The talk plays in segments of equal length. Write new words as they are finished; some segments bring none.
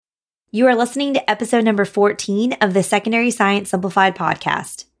You are listening to episode number 14 of the Secondary Science Simplified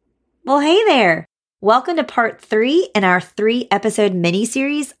podcast. Well, hey there. Welcome to part 3 in our 3-episode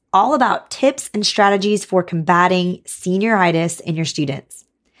mini-series all about tips and strategies for combating senioritis in your students.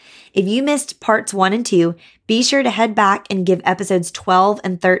 If you missed parts 1 and 2, be sure to head back and give episodes 12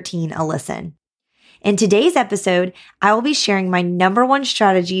 and 13 a listen. In today's episode, I will be sharing my number 1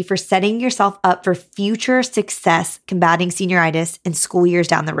 strategy for setting yourself up for future success combating senioritis in school years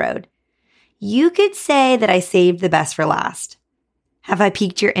down the road. You could say that I saved the best for last. Have I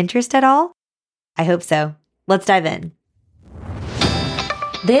piqued your interest at all? I hope so. Let's dive in.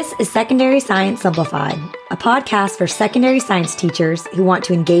 This is Secondary Science Simplified, a podcast for secondary science teachers who want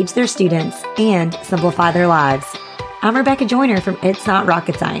to engage their students and simplify their lives. I'm Rebecca Joyner from It's Not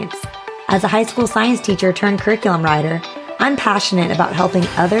Rocket Science. As a high school science teacher turned curriculum writer, I'm passionate about helping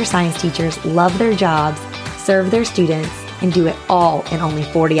other science teachers love their jobs, serve their students, and do it all in only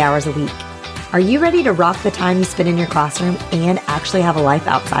 40 hours a week. Are you ready to rock the time you spend in your classroom and actually have a life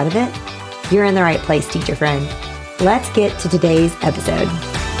outside of it? You're in the right place, teacher friend. Let's get to today's episode.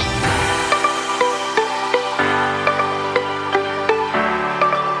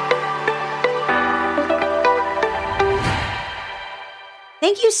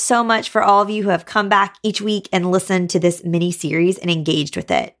 Thank you so much for all of you who have come back each week and listened to this mini-series and engaged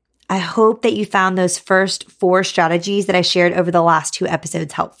with it. I hope that you found those first 4 strategies that I shared over the last 2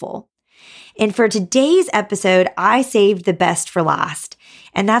 episodes helpful. And for today's episode, I saved the best for last.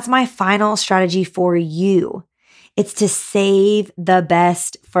 And that's my final strategy for you. It's to save the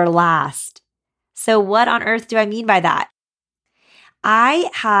best for last. So what on earth do I mean by that? I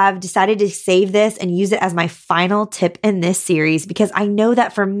have decided to save this and use it as my final tip in this series because I know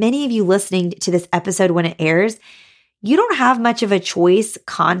that for many of you listening to this episode when it airs, you don't have much of a choice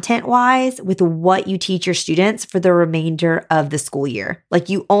content-wise with what you teach your students for the remainder of the school year. Like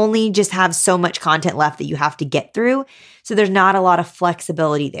you only just have so much content left that you have to get through. So there's not a lot of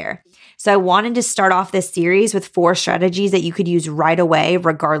flexibility there. So I wanted to start off this series with 4 strategies that you could use right away,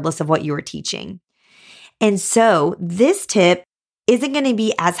 regardless of what you were teaching. And so this tip isn't going to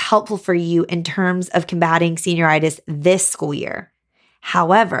be as helpful for you in terms of combating senioritis this school year.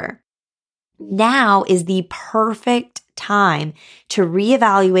 However, now is the perfect time to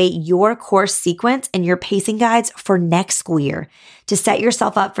reevaluate your course sequence and your pacing guides for next school year to set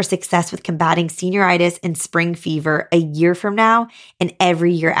yourself up for success with combating senioritis and spring fever a year from now and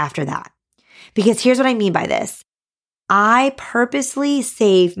every year after that. Because here's what I mean by this. I purposely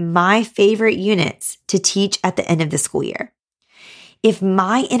save my favorite units to teach at the end of the school year. If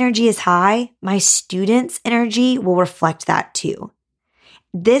my energy is high, my students' energy will reflect that too.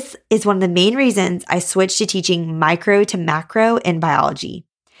 This is one of the main reasons I switched to teaching micro to macro in biology.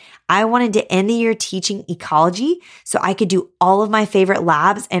 I wanted to end the year teaching ecology so I could do all of my favorite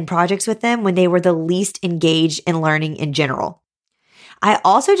labs and projects with them when they were the least engaged in learning in general. I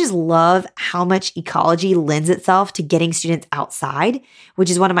also just love how much ecology lends itself to getting students outside, which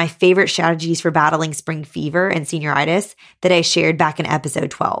is one of my favorite strategies for battling spring fever and senioritis that I shared back in episode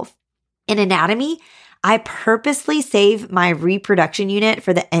 12. In anatomy, I purposely save my reproduction unit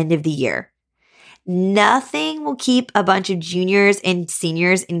for the end of the year. Nothing will keep a bunch of juniors and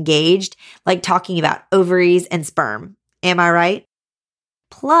seniors engaged like talking about ovaries and sperm. Am I right?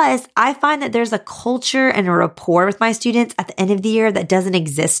 Plus, I find that there's a culture and a rapport with my students at the end of the year that doesn't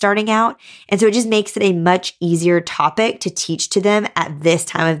exist starting out. And so it just makes it a much easier topic to teach to them at this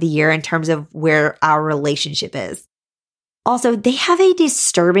time of the year in terms of where our relationship is. Also, they have a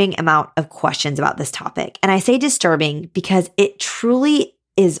disturbing amount of questions about this topic. And I say disturbing because it truly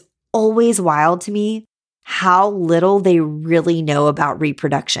is always wild to me how little they really know about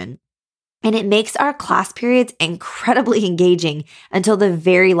reproduction. And it makes our class periods incredibly engaging until the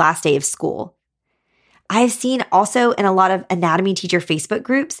very last day of school. I've seen also in a lot of anatomy teacher Facebook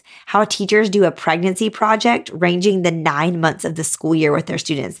groups how teachers do a pregnancy project ranging the 9 months of the school year with their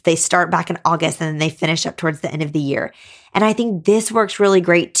students. They start back in August and then they finish up towards the end of the year. And I think this works really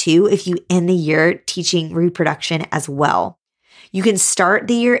great too if you end the year teaching reproduction as well. You can start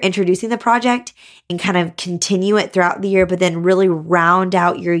the year introducing the project and kind of continue it throughout the year, but then really round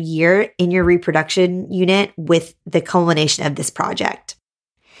out your year in your reproduction unit with the culmination of this project.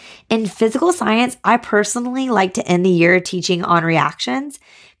 In physical science, I personally like to end the year teaching on reactions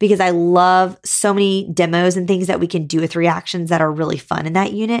because I love so many demos and things that we can do with reactions that are really fun in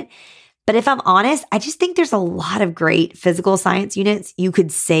that unit. But if I'm honest, I just think there's a lot of great physical science units you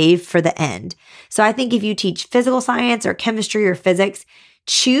could save for the end. So I think if you teach physical science or chemistry or physics,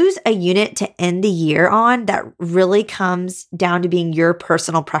 choose a unit to end the year on that really comes down to being your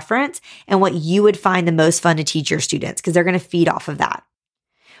personal preference and what you would find the most fun to teach your students because they're going to feed off of that.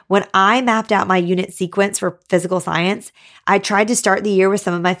 When I mapped out my unit sequence for physical science, I tried to start the year with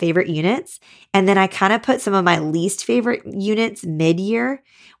some of my favorite units, and then I kind of put some of my least favorite units mid-year,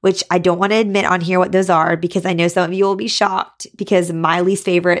 which I don't want to admit on here what those are because I know some of you will be shocked because my least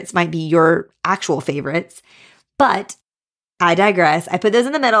favorites might be your actual favorites. But I digress. I put those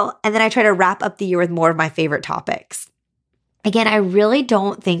in the middle, and then I try to wrap up the year with more of my favorite topics. Again, I really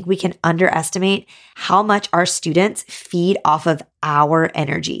don't think we can underestimate how much our students feed off of our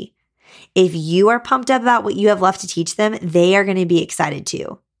energy. If you are pumped up about what you have left to teach them, they are going to be excited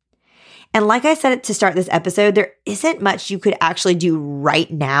too. And like I said to start this episode, there isn't much you could actually do right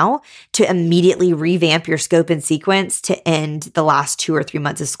now to immediately revamp your scope and sequence to end the last 2 or 3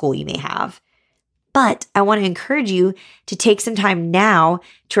 months of school you may have. But I want to encourage you to take some time now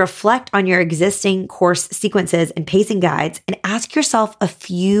to reflect on your existing course sequences and pacing guides and ask yourself a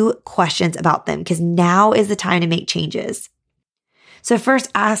few questions about them because now is the time to make changes. So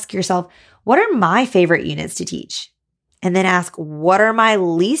first ask yourself, what are my favorite units to teach? And then ask, what are my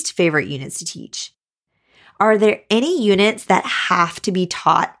least favorite units to teach? Are there any units that have to be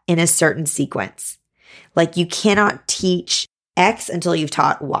taught in a certain sequence? Like you cannot teach X until you've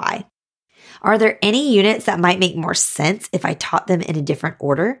taught Y. Are there any units that might make more sense if I taught them in a different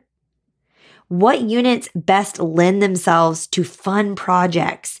order? What units best lend themselves to fun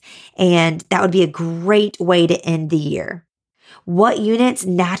projects? And that would be a great way to end the year. What units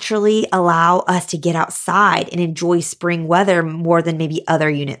naturally allow us to get outside and enjoy spring weather more than maybe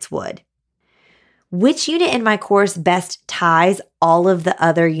other units would? Which unit in my course best ties all of the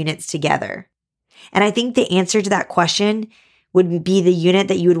other units together? And I think the answer to that question would be the unit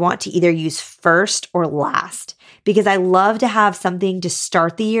that you would want to either use first or last, because I love to have something to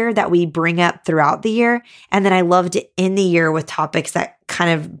start the year that we bring up throughout the year. And then I love to end the year with topics that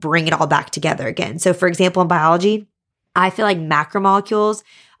kind of bring it all back together again. So for example, in biology, I feel like macromolecules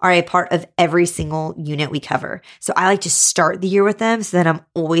are a part of every single unit we cover. So I like to start the year with them so that I'm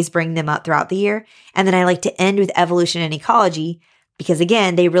always bringing them up throughout the year. And then I like to end with evolution and ecology because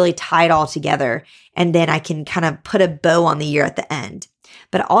again, they really tie it all together. And then I can kind of put a bow on the year at the end.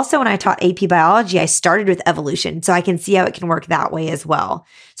 But also when I taught AP biology, I started with evolution. So I can see how it can work that way as well.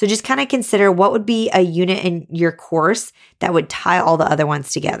 So just kind of consider what would be a unit in your course that would tie all the other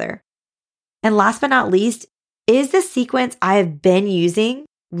ones together. And last but not least, is the sequence I have been using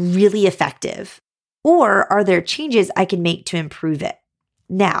really effective? Or are there changes I can make to improve it?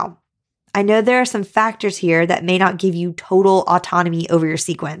 Now, I know there are some factors here that may not give you total autonomy over your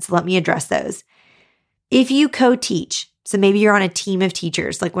sequence. Let me address those. If you co-teach, so maybe you're on a team of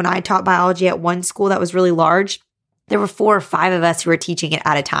teachers, like when I taught biology at one school that was really large, there were 4 or 5 of us who were teaching it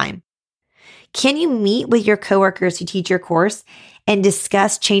at a time. Can you meet with your coworkers who teach your course and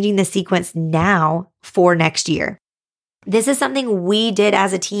discuss changing the sequence now for next year? This is something we did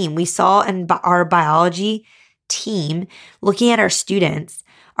as a team. We saw in our biology team, looking at our students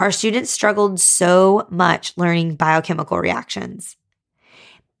struggled so much learning biochemical reactions.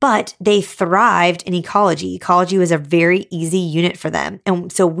 But they thrived in ecology. Ecology was a very easy unit for them.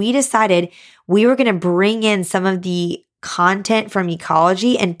 And so we decided we were going to bring in some of the content from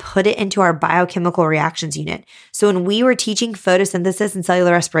ecology and put it into our biochemical reactions unit. So when we were teaching photosynthesis and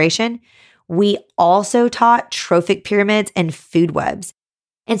cellular respiration, we also taught trophic pyramids and food webs.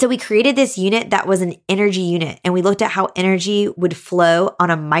 And so we created this unit that was an energy unit, and we looked at how energy would flow on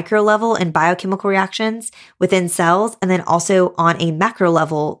a micro level in biochemical reactions within cells, and then also on a macro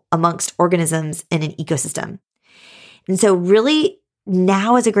level amongst organisms in an ecosystem. And so really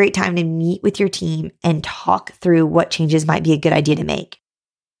now is a great time to meet with your team and talk through what changes might be a good idea to make.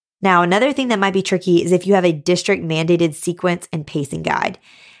 Now, another thing that might be tricky is if you have a district mandated sequence and pacing guide.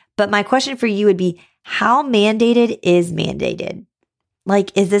 But my question for you would be, how mandated is mandated?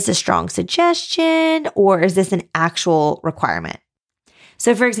 Like, is this a strong suggestion or is this an actual requirement?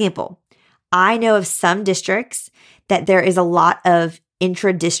 So for example, I know of some districts that there is a lot of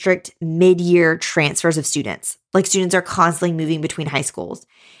intra-district mid-year transfers of students. Like students are constantly moving between high schools.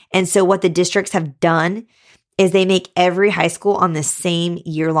 And so what the districts have done is they make every high school on the same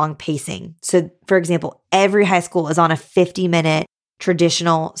year-long pacing. So for example, every high school is on a 50-minute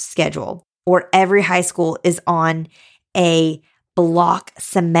traditional schedule, or every high school is on a block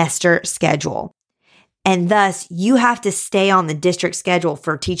semester schedule. And thus, you have to stay on the district schedule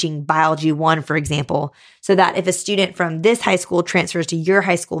for teaching Biology 1, for example, so that if a student from this high school transfers to your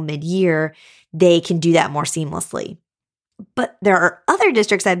high school mid-year, they can do that more seamlessly. But there are other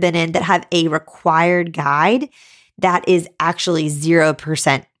districts I've been in that have a required guide that is actually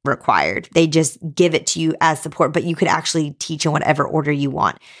 0% required. They just give it to you as support, but you could actually teach in whatever order you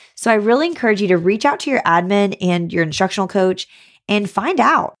want. So I really encourage you to reach out to your admin and your instructional coach and find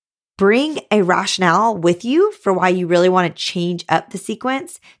out, Bring a rationale with you for why you really want to change up the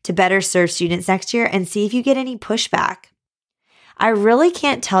sequence to better serve students next year and see if you get any pushback. I really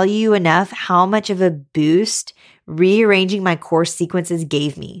can't tell you enough how much of a boost rearranging my course sequences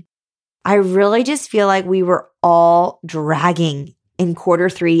gave me. I really just feel like we were all dragging in quarter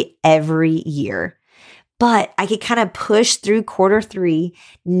 3 every year. But I could kind of push through quarter 3,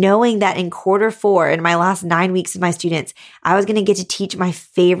 knowing that in quarter 4, in my last 9 weeks with my students, I was going to get to teach my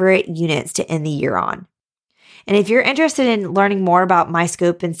favorite units to end the year on. And if you're interested in learning more about my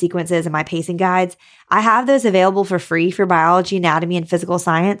scope and sequences and my pacing guides, I have those available for free for biology, anatomy, and physical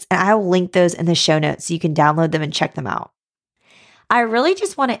science, and I will link those in the show notes so you can download them and check them out. I really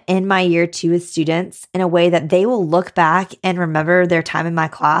just want to end my year 2 with students in a way that they will look back and remember their time in my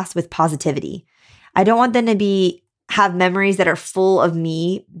class with positivity. I don't want them to have memories that are full of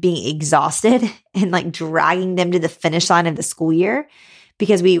me being exhausted and like dragging them to the finish line of the school year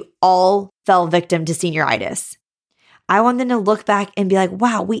because we all fell victim to senioritis. I want them to look back and be like,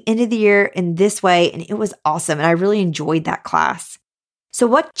 wow, we ended the year in this way and it was awesome. And I really enjoyed that class. So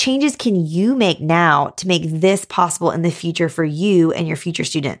what changes can you make now to make this possible in the future for you and your future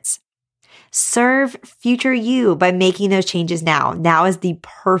students? Serve future you by making those changes now. Now is the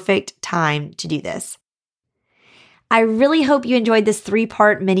perfect time to do this. I really hope you enjoyed this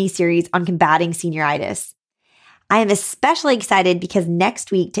 3-part mini-series on combating senioritis. I am especially excited because next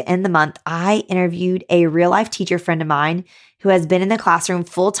week to end the month, I interviewed a real-life teacher friend of mine who has been in the classroom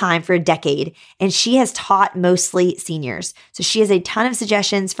full-time for a decade, and she has taught mostly seniors. So she has a ton of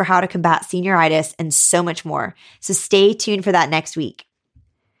suggestions for how to combat senioritis and so much more. So stay tuned for that next week.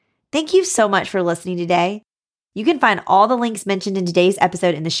 Thank you so much for listening today. You can find all the links mentioned in today's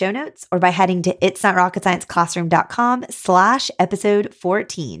episode in the show notes or by heading to itsnotrocketscienceclassroom.com/episode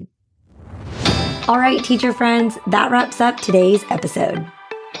 14. All right, teacher friends, that wraps up today's episode.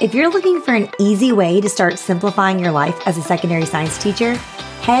 If you're looking for an easy way to start simplifying your life as a secondary science teacher,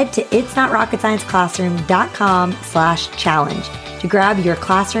 head to itsnotrocketscienceclassroom.com/challenge to grab your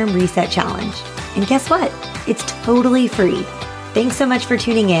classroom reset challenge. And guess what? It's totally free. Thanks so much for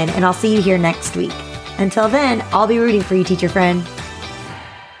tuning in, and I'll see you here next week. Until then, I'll be rooting for you, teacher friend.